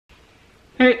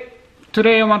Hey,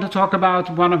 today I want to talk about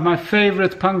one of my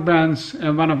favorite punk bands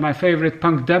and one of my favorite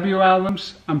punk debut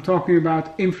albums. I'm talking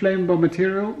about Inflammable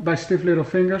Material by Stiff Little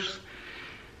Fingers.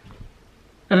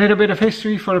 A little bit of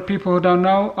history for the people who don't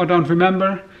know or don't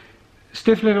remember.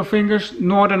 Stiff Little Fingers,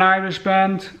 Northern Irish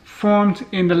band, formed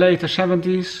in the later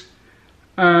 70s.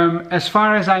 As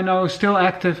far as I know, still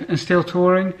active and still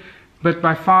touring, but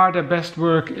by far their best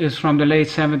work is from the late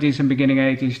 70s and beginning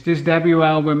 80s. This debut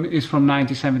album is from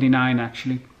 1979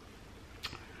 actually.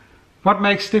 What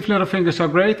makes Stiff Little Fingers so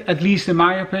great, at least in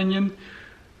my opinion?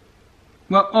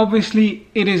 Well, obviously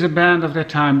it is a band of their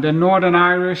time. They're Northern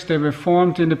Irish, they were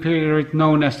formed in the period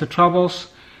known as the Troubles,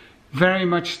 very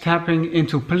much tapping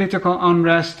into political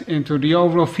unrest, into the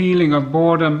overall feeling of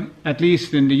boredom, at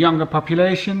least in the younger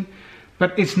population.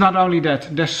 But it's not only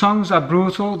that, their songs are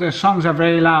brutal, their songs are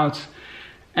very loud,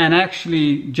 and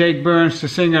actually Jake Burns, the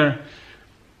singer,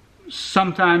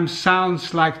 sometimes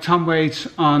sounds like Tom Waits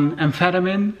on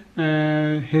amphetamine.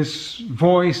 His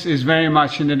voice is very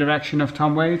much in the direction of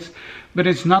Tom Waits, but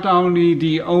it's not only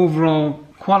the overall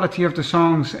quality of the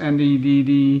songs and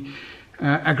the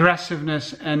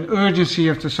aggressiveness and urgency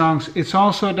of the songs, it's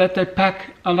also that they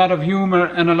pack a lot of humor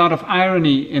and a lot of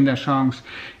irony in their songs.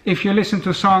 If you listen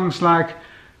to songs like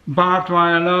Barbed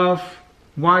Wire Love,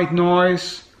 White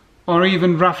Noise, or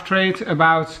even Rough Trade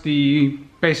about the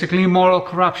basically moral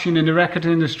corruption in the record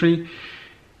industry,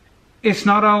 it's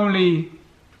not only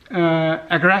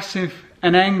aggressive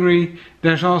and angry,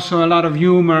 there's also a lot of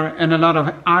humor and a lot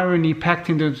of irony packed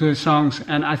into the songs,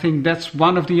 and I think that's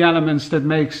one of the elements that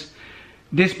makes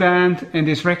this band and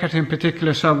this record in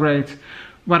particular so great.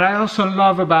 What I also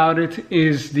love about it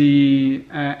is the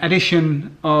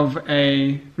addition of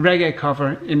a reggae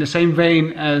cover in the same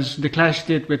vein as The Clash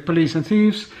did with Police and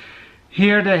Thieves.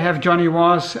 Here they have Johnny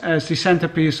Was as the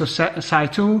centerpiece of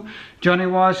side 2. Johnny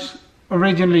Was,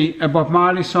 originally a Bob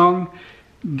Marley song,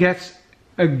 gets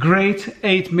a great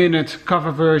 8-minute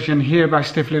cover version here by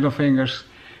Stiff Little Fingers.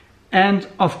 And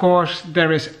of course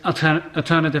there is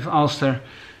Alternative Ulster.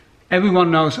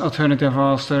 Everyone knows Alternative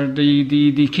Ulster,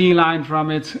 the key line from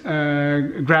it,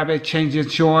 grab it, change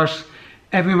it's yours.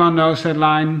 Everyone knows that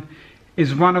line.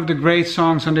 It's one of the great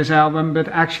songs on this album, but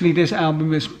actually this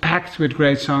album is packed with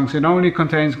great songs. It only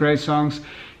contains great songs.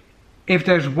 If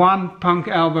there's one punk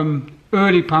album,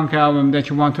 early punk album that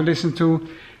you want to listen to,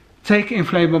 take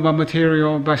Inflammable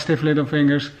Material by Stiff Little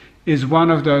Fingers. Is one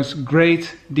of those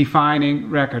great defining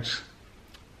records.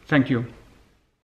 Thank you.